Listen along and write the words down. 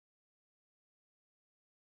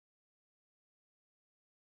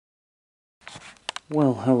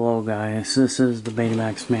Well, hello guys, this is the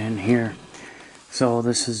Betamax man here. So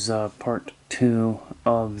this is part 2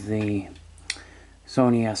 of the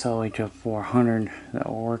Sony HF400 that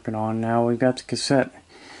we're working on now. We've got the cassette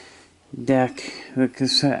deck, the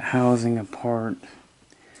cassette housing apart,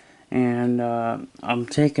 and I'm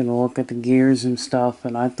taking a look at the gears and stuff,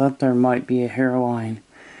 and I thought there might be a hairline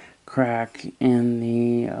crack in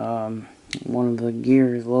the one of the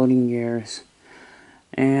gears, loading gears.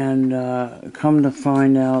 And come to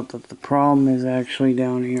find out that the problem is actually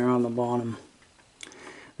down here on the bottom.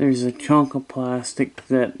 There's a chunk of plastic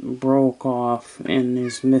that broke off and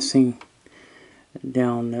is missing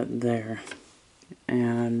down there.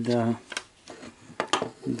 And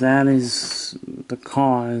that is the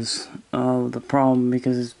cause of the problem,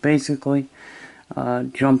 because it's basically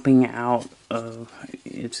jumping out of,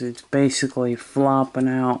 it's basically flopping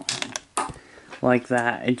out like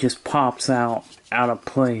that. It just pops out of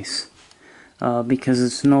place because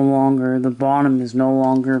it's no longer, the bottom is no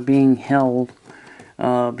longer being held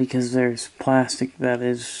because there's plastic that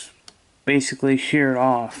is basically sheared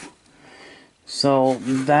off. So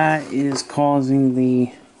that is causing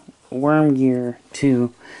the worm gear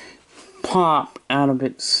to pop out of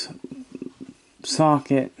its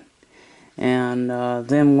socket. And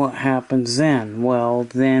then what happens then? Well,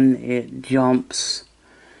 then it jumps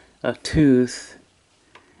a tooth,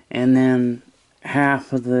 and then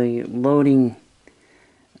half of the loading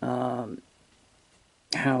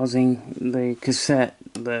housing, the cassette,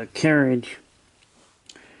 the carriage,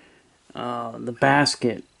 the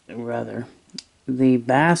basket rather, the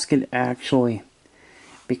basket actually,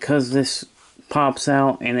 because this pops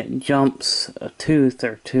out and it jumps a tooth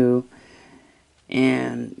or two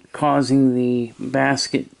and causing the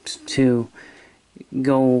basket to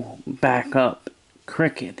go back up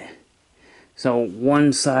crooked. So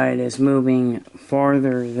one side is moving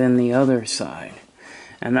farther than the other side.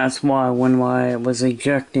 And that's why when I was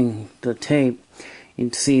ejecting the tape,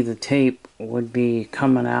 you'd see the tape would be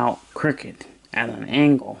coming out crooked at an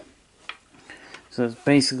angle. So it's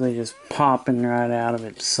basically just popping right out of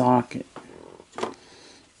its socket.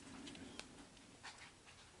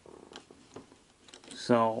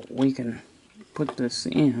 So we can put this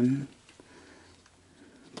in.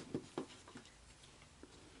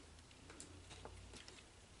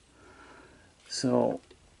 So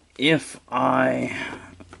if I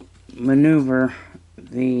maneuver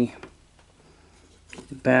the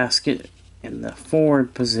basket in the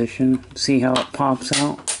forward position, see how it pops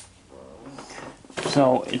out?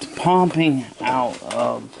 So it's popping out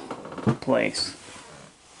of place.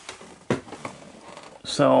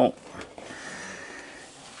 So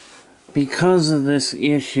because of this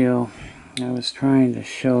issue, I was trying to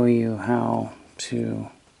show you how to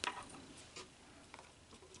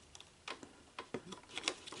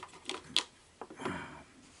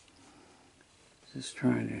just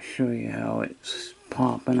trying to show you how it's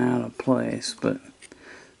popping out of place, but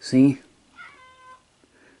see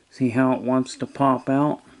how it wants to pop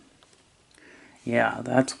out? Yeah,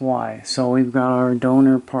 that's why. So we've got our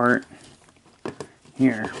donor part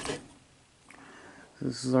here.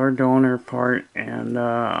 This is our donor part, and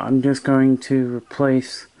I'm just going to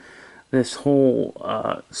replace this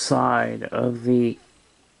whole side of the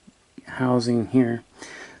housing here.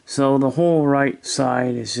 So the whole right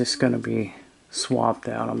side is just going to be swapped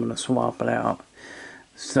out. I'm going to swap it out.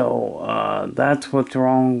 So that's what's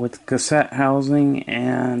wrong with the cassette housing,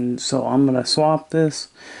 and so I'm going to swap this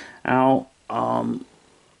out.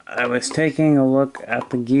 I was taking a look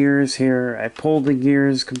at the gears here. I pulled the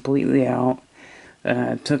gears completely out.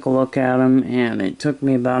 Took a look at them, and it took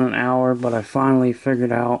me about an hour, but I finally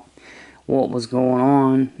figured out what was going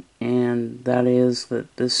on, and that is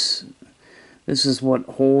that this is what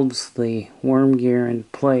holds the worm gear in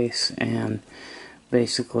place. And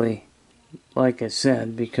basically, like I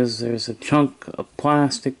said, because there's a chunk of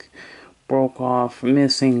plastic broke off,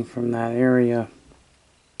 missing from that area,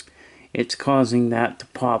 it's causing that to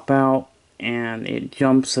pop out, and it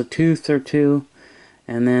jumps a tooth or two,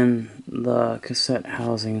 and then the cassette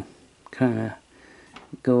housing kind of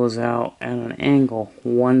goes out at an angle.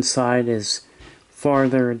 One side is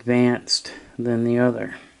farther advanced than the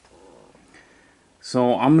other.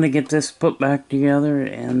 So I'm going to get this put back together,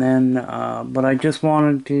 and then, but I just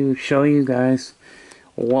wanted to show you guys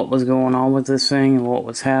what was going on with this thing, and what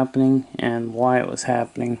was happening, and why it was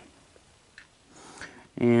happening.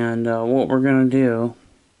 And what we're going to do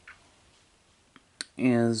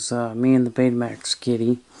is, me and the Betamax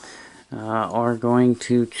kitty are going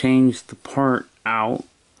to change the part out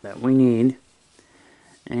that we need,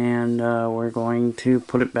 and we're going to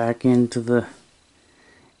put it back into the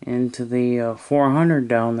 400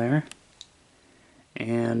 down there,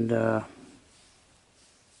 and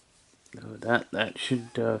that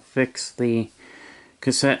should fix the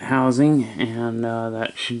cassette housing, and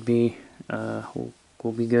that should be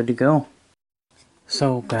we'll be good to go.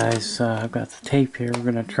 So guys, I've got the tape here. We're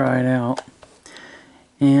gonna try it out,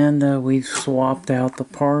 and we've swapped out the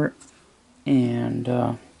part,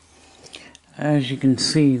 and as you can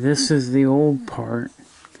see, this is the old part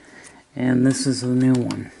and this is the new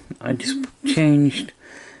one. I just changed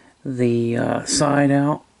the side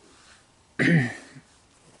out.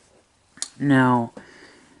 Now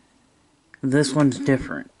this one's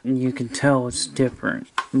different. You can tell it's different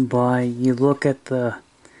by you look at the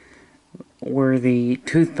where the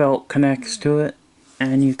tooth belt connects to it,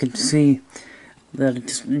 and you can see that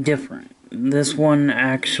it's different. This one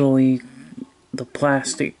actually, the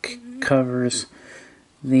plastic covers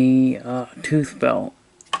the tooth belt,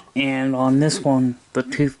 and on this one the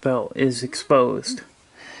tooth belt is exposed.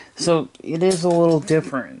 So it is a little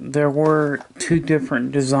different. There were two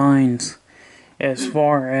different designs as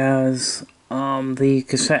far as the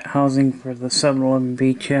cassette housing for the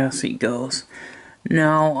 711B chassis goes.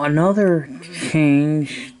 Now, another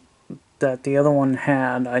change that the other one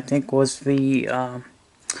had, I think, was the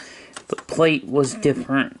plate was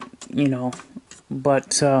different, you know,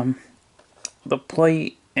 but the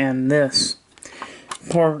plate and this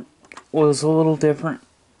part was a little different.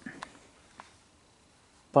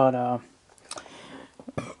 But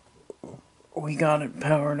we got it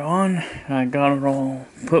powered on. I got it all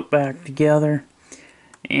put back together.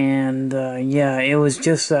 And yeah, it was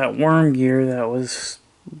just that worm gear that was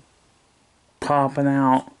popping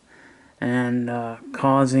out and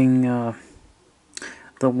causing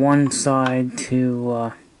the one side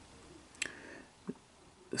to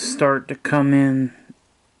start to come in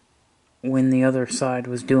when the other side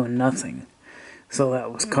was doing nothing. So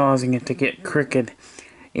that was causing it to get crooked.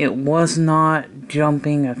 It was not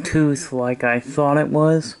jumping a tooth like I thought it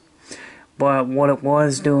was, but what it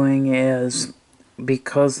was doing is,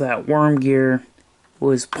 because that worm gear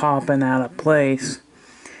was popping out of place,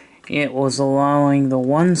 it was allowing the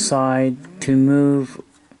one side to move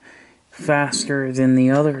faster than the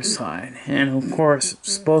other side. And of course,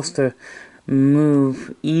 it's supposed to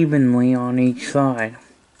move evenly on each side.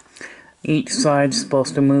 Each side's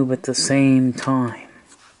supposed to move at the same time.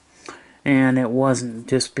 And it wasn't,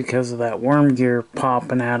 just because of that worm gear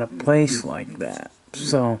popping out of place like that.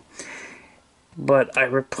 So, but I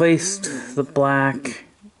replaced the black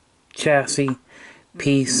chassis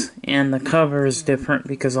piece, and the cover is different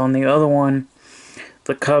because on the other one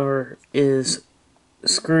the cover is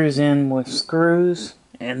screws in with screws,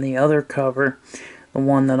 and the other cover, the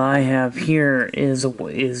one that I have here, is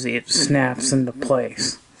it snaps into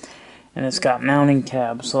place, and it's got mounting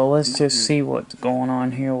tabs. So let's just see what's going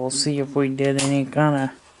on here. We'll see if we did any kind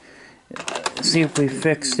of, see if we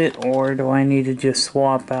fixed it, or do I need to just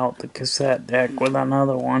swap out the cassette deck with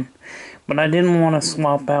another one. But I didn't want to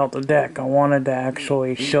swap out the deck. I wanted to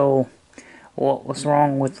actually show what was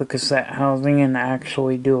wrong with the cassette housing and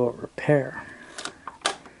actually do a repair.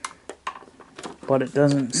 But it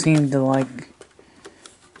doesn't seem to like,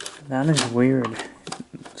 that is weird.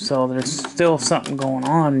 So there's still something going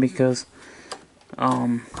on because,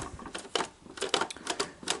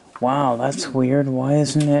 wow, that's weird. Why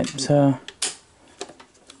isn't it,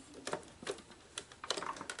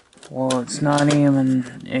 well, it's not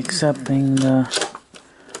even accepting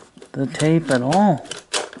the tape at all.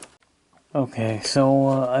 Okay, so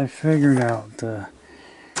I figured out the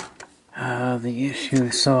issue.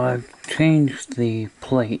 So I've changed the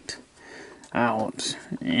plate out,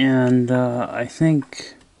 and I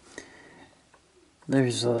think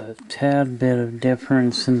there's a tad bit of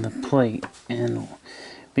difference in the plate, and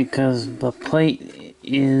because the plate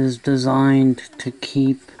is designed to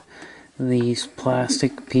keep these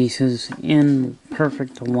plastic pieces in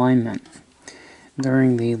perfect alignment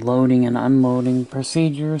during the loading and unloading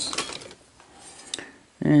procedures,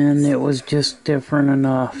 and it was just different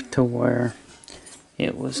enough to where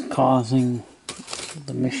it was causing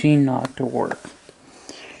the machine not to work.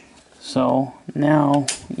 So now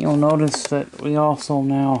you'll notice that we also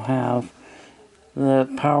now have the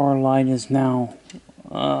power light is now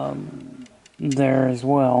there as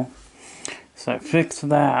well. So I fixed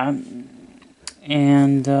that,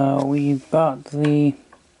 and we've got the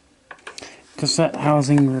cassette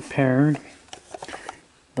housing repaired.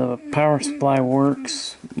 The power supply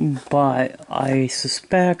works, but I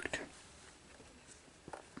suspect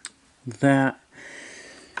that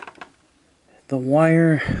the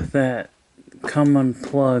wire that come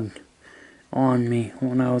unplugged on me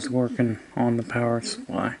when I was working on the power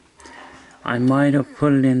supply, I might have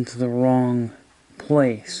put it into the wrong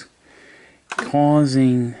place.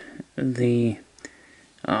 causing the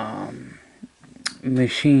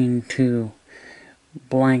machine to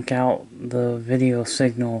blank out the video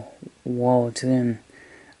signal while it's in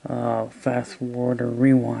fast forward or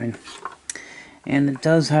rewind. And it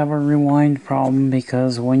does have a rewind problem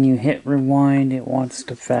because when you hit rewind it wants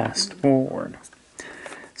to fast forward.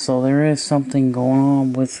 So there is something going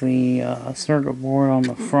on with the circuit board on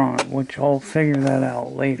the front, which I'll figure that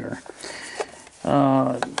out later.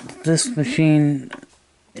 This machine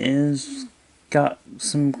is got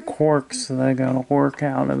some quirks that I gotta work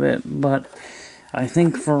out of it, but I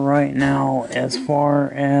think for right now, as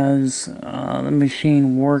far as the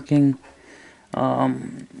machine working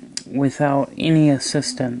without any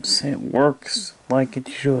assistance, it works like it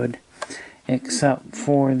should, except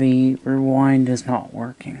for the rewind is not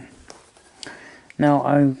working. Now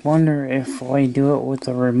I wonder if I do it with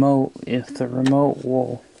the remote, if the remote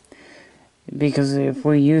will, because if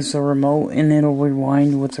we use the remote and it'll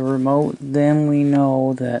rewind with the remote, then we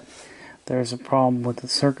know that there's a problem with the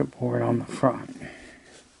circuit board on the front.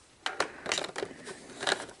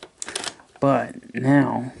 But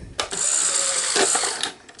now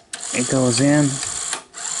it goes in,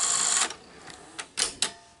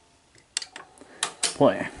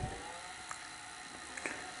 play.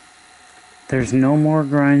 There's no more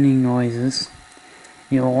grinding noises.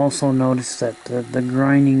 You'll also notice that the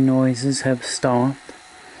grinding noises have stopped.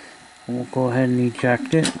 We'll go ahead and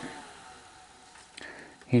eject it.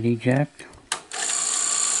 Hit eject.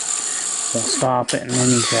 We'll stop it and then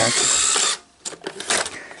eject.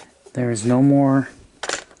 There is no more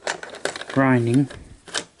grinding.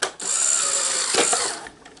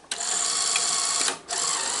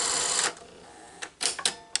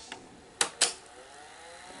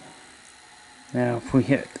 Now if we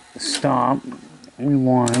hit stop,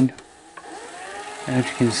 rewind, as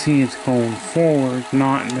you can see it's going forward,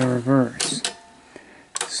 not in the reverse.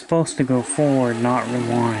 It's supposed to go forward, not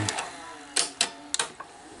rewind.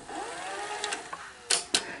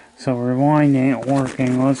 So rewind ain't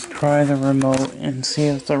working. Let's try the remote and see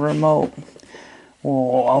if the remote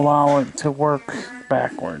will allow it to work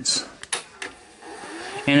backwards.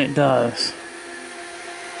 And it does.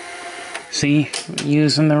 See,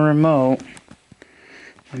 using the remote.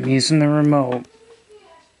 I'm using the remote.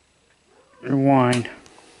 Rewind.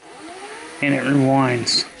 And it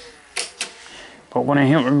rewinds. But when I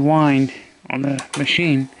hit rewind on the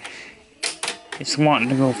machine, it's wanting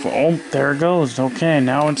to go for, oh, there it goes. Okay,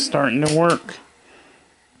 now it's starting to work.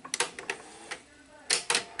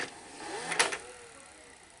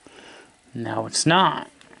 Now it's not.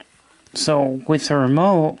 So with the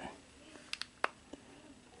remote,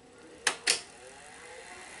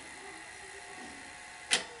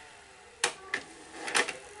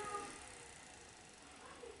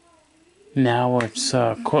 now it's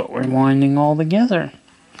quit rewinding altogether.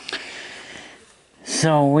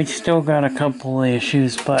 So we still got a couple of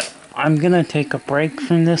issues, but I'm gonna take a break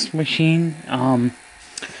from this machine.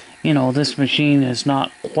 You know, this machine is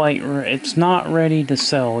not quite, it's not ready to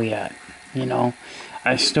sell yet. You know,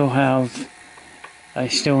 I still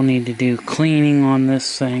need to do cleaning on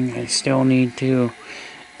this thing. I still need to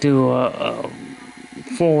do a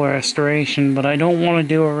full restoration, but I don't want to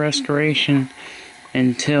do a restoration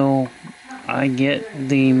until I get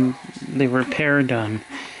the repair done.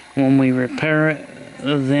 When we repair it,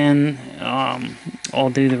 then I'll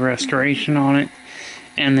do the restoration on it,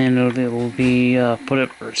 and then it will be put up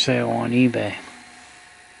for sale on eBay.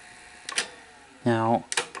 Now,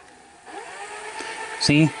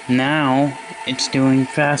 see, now it's doing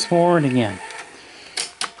fast forward again.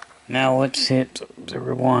 Now let's hit the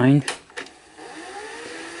rewind,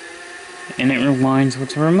 and it rewinds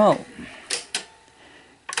with the remote.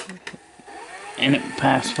 And it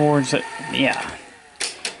fast forwards it, yeah.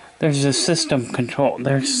 There's a system control.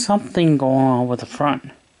 There's something going on with the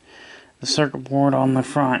front. The circuit board on the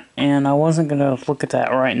front. And I wasn't going to look at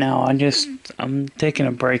that right now. I'm taking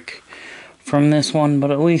a break from this one,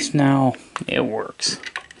 but at least now it works.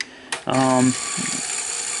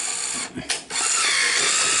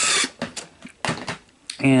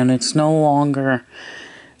 And it's no longer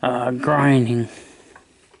grinding.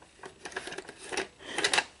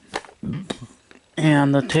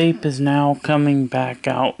 And the tape is now coming back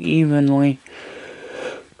out evenly.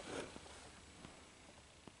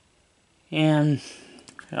 And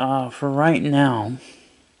for right now,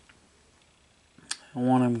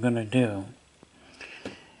 what I'm going to do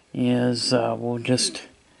is we'll just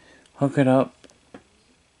hook it up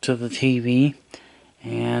to the TV,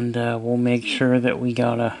 and we'll make sure that we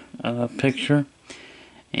got a picture,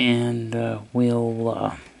 and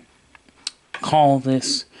we'll call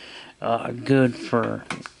this good for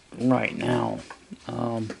right now.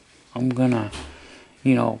 I'm gonna,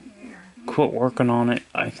 you know, quit working on it,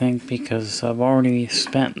 I think, because I've already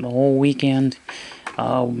spent the whole weekend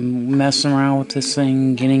messing around with this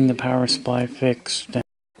thing, getting the power supply fixed.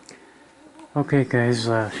 Okay guys,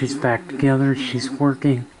 she's back together, she's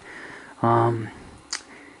working.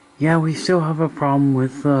 Yeah, we still have a problem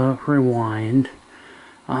with rewind.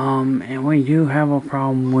 And we do have a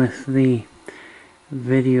problem with the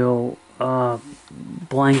video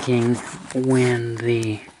blanking when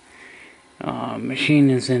the machine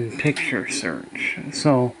is in picture search.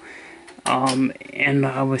 So, and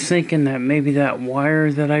I was thinking that maybe that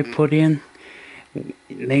wire that I put in,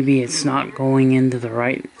 maybe it's not going into the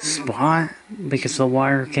right spot because the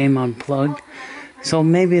wire came unplugged. So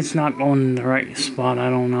maybe it's not going in the right spot,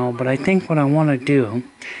 I don't know. But I think what I want to do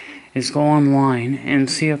is go online and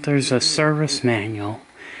see if there's a service manual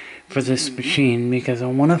for this machine, because I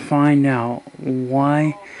want to find out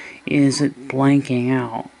why is it blanking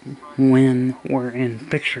out when we're in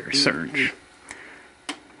picture search.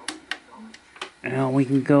 Now we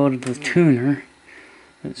can go to the tuner.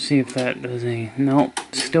 Let's see if that does any. Nope,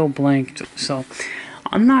 still blanked. So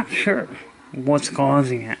I'm not sure what's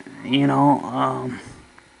causing it. You know,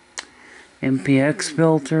 MPX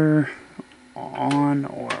filter on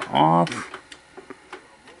or off.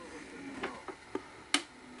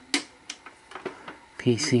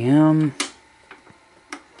 PCM.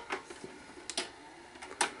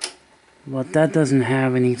 But that doesn't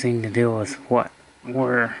have anything to do with what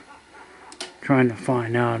we're trying to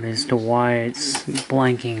find out as to why it's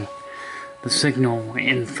blanking the signal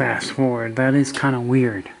in fast forward. That is kind of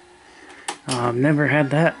weird. I've never had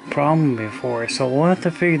that problem before, so we'll have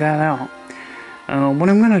to figure that out. What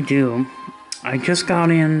I'm gonna do, I just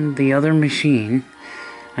got in the other machine,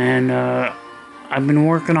 and I've been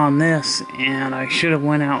working on this, and I should have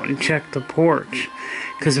went out and checked the porch,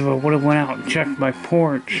 because if I would have went out and checked my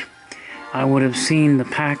porch, I would have seen the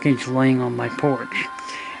package laying on my porch,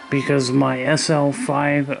 because my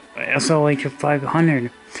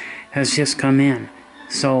HF400 has just come in.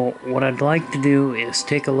 So what I'd like to do is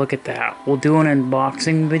take a look at that. We'll do an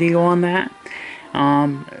unboxing video on that.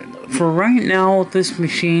 For right now with this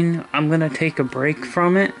machine, I'm going to take a break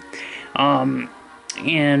from it. And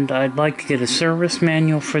I'd like to get a service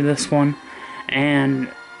manual for this one and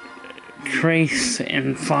trace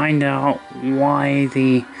and find out why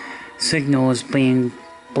the signal is being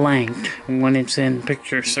blanked when it's in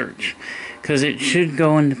picture search, because it should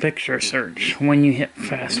go into picture search when you hit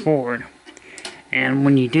fast forward, and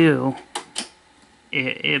when you do,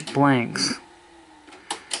 it blanks.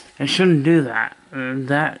 It shouldn't do that.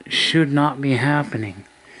 That should not be happening.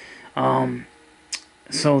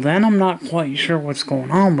 So then I'm not quite sure what's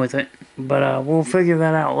going on with it, but we'll figure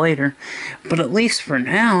that out later. But at least for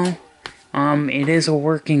now, it is a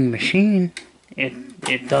working machine.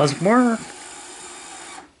 It does work.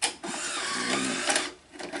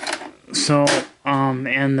 So,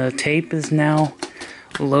 and the tape is now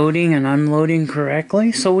loading and unloading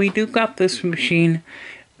correctly. So we do got this machine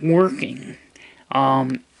working.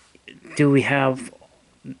 Do we have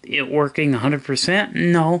it working 100%?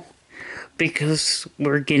 No, because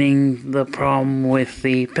we're getting the problem with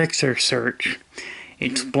the picture search.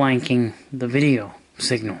 It's blanking the video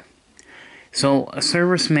signal. So a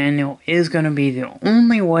service manual is going to be the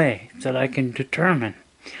only way that I can determine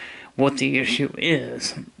what the issue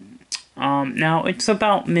is. Now it's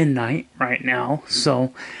about midnight right now,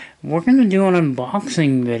 so we're going to do an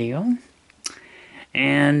unboxing video,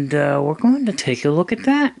 and we're going to take a look at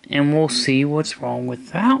that, and we'll see what's wrong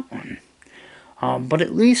with that one. But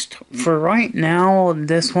at least for right now,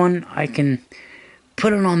 this one, I can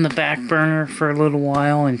put it on the back burner for a little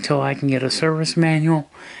while until I can get a service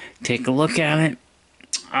manual, take a look at it.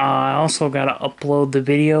 I also got to upload the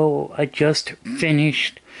video. I just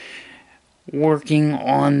finished working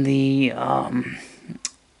on the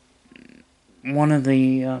one of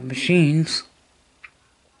the machines.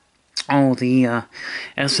 Oh, the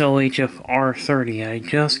HF400. I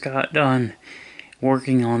just got done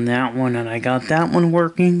working on that one, and I got that one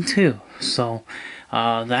working too. So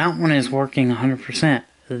that one is working 100%.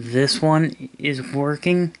 This one is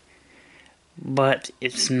working, but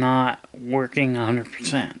it's not working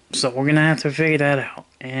 100%. So we're gonna have to figure that out,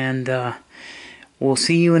 and we'll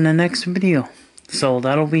see you in the next video. So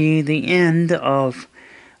that'll be the end of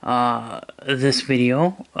this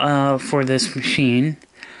video for this machine,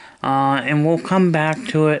 and we'll come back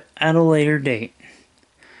to it at a later date.